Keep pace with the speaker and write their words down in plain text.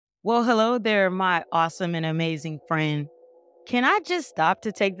Well, hello there, my awesome and amazing friend. Can I just stop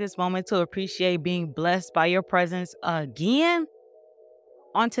to take this moment to appreciate being blessed by your presence again?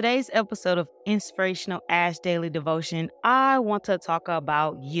 On today's episode of Inspirational Ash Daily Devotion, I want to talk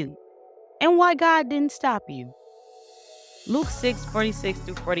about you and why God didn't stop you. Luke 6:46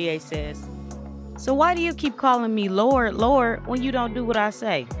 through 48 says, "So why do you keep calling me Lord, Lord, when you don't do what I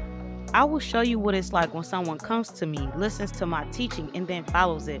say? I will show you what it's like when someone comes to me, listens to my teaching, and then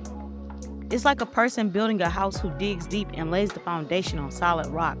follows it. It's like a person building a house who digs deep and lays the foundation on solid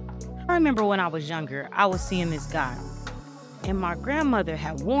rock." I remember when I was younger, I was seeing this guy, and my grandmother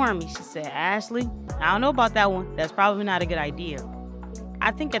had warned me. She said, "Ashley, I don't know about that one. That's probably not a good idea."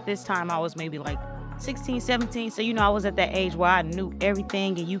 I think at this time I was maybe like 16, 17. So, I was at that age where I knew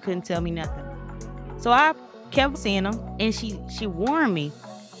everything and you couldn't tell me nothing. So I kept seeing him, and she warned me.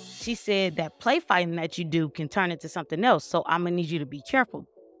 She said that play fighting that you do can turn into something else. So I'm going to need you to be careful.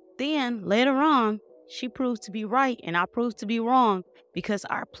 Then later on, she proved to be right and I proved to be wrong because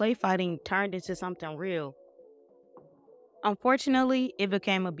our play fighting turned into something real. Unfortunately, it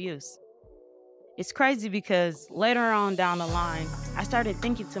became abuse. It's crazy because later on down the line, I started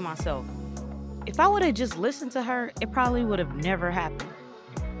thinking to myself, if I would have just listened to her, it probably would have never happened.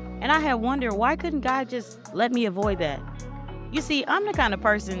 And I had wondered, why couldn't God just let me avoid that? You see, I'm the kind of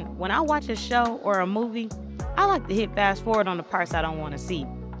person, when I watch a show or a movie, I like to hit fast forward on the parts I don't want to see.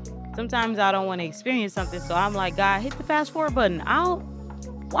 Sometimes I don't want to experience something, so I'm like, God, hit the fast forward button.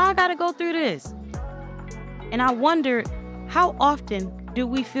 Why I gotta go through this? And I wonder, how often do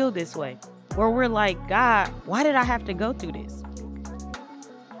we feel this way? Where we're like, God, why did I have to go through this?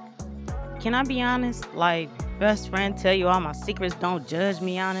 Can I be honest? Like, best friend tell you all my secrets, don't judge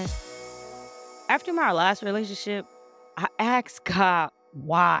me honest. After my last relationship, I asked God,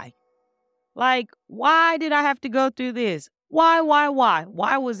 why? Like, why did I have to go through this? Why?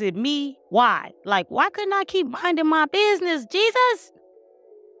 Why was it me? Why? Like, why couldn't I keep minding my business, Jesus?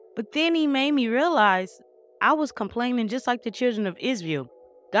 But then he made me realize I was complaining just like the children of Israel.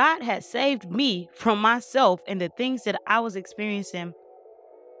 God had saved me from myself and the things that I was experiencing,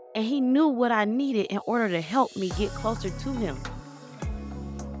 and he knew what I needed in order to help me get closer to him.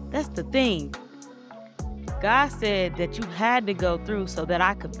 That's the thing. God said that you had to go through so that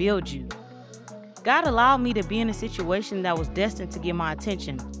I could build you. God allowed me to be in a situation that was destined to get my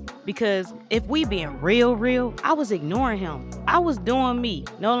attention. Because if we being real, I was ignoring him. I was doing me,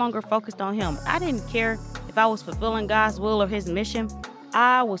 no longer focused on him. I didn't care if I was fulfilling God's will or his mission.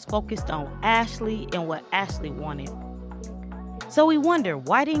 I was focused on Ashley and what Ashley wanted. So we wonder,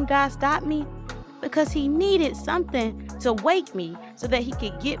 why didn't God stop me? Because he needed something to wake me so that he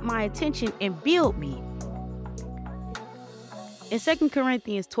could get my attention and build me. In 2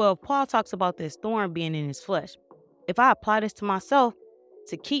 Corinthians 12, Paul talks about this thorn being in his flesh. If I apply this to myself,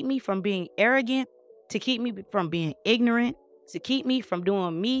 to keep me from being arrogant, to keep me from being ignorant, to keep me from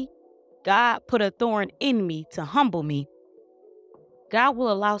doing me, God put a thorn in me to humble me. God will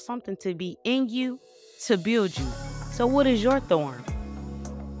allow something to be in you to build you. So what is your thorn?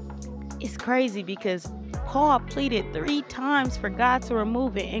 It's crazy because Paul pleaded 3 times for God to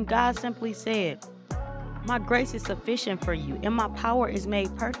remove it, and God simply said, "My grace is sufficient for you, and my power is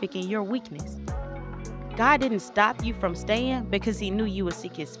made perfect in your weakness." God didn't stop you from staying because he knew you would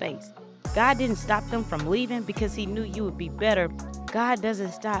seek his face. God didn't stop them from leaving because he knew you would be better. God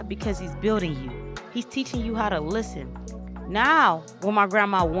doesn't stop because he's building you. He's teaching you how to listen. Now, when my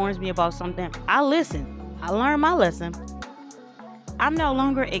grandma warns me about something, I listen. I learned my lesson. I'm no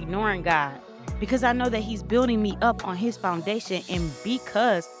longer ignoring God because I know that he's building me up on his foundation, and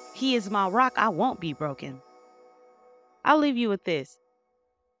because he is my rock, I won't be broken. I'll leave you with this.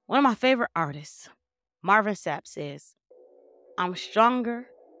 One of my favorite artists, Marvin Sapp, says, "I'm stronger,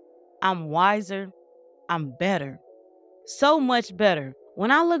 I'm wiser, I'm better. So much better.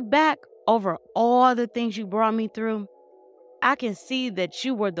 When I look back over all the things you brought me through, I can see that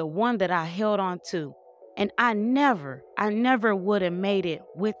you were the one that I held on to. And I never would have made it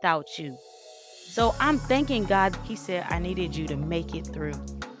without you." So I'm thanking God. He said I needed you to make it through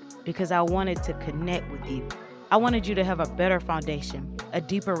because I wanted to connect with you. I wanted you to have a better foundation, a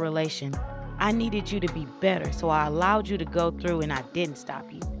deeper relation. I needed you to be better, so I allowed you to go through and I didn't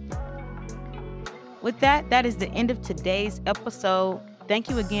stop you. With that, that is the end of today's episode. Thank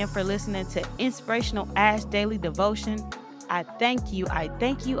you again for listening to Inspirational Ash Daily Devotion. I thank you,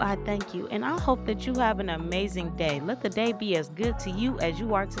 and I hope that you have an amazing day. Let the day be as good to you as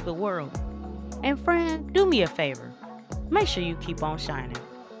you are to the world. And friend, do me a favor. Make sure you keep on shining.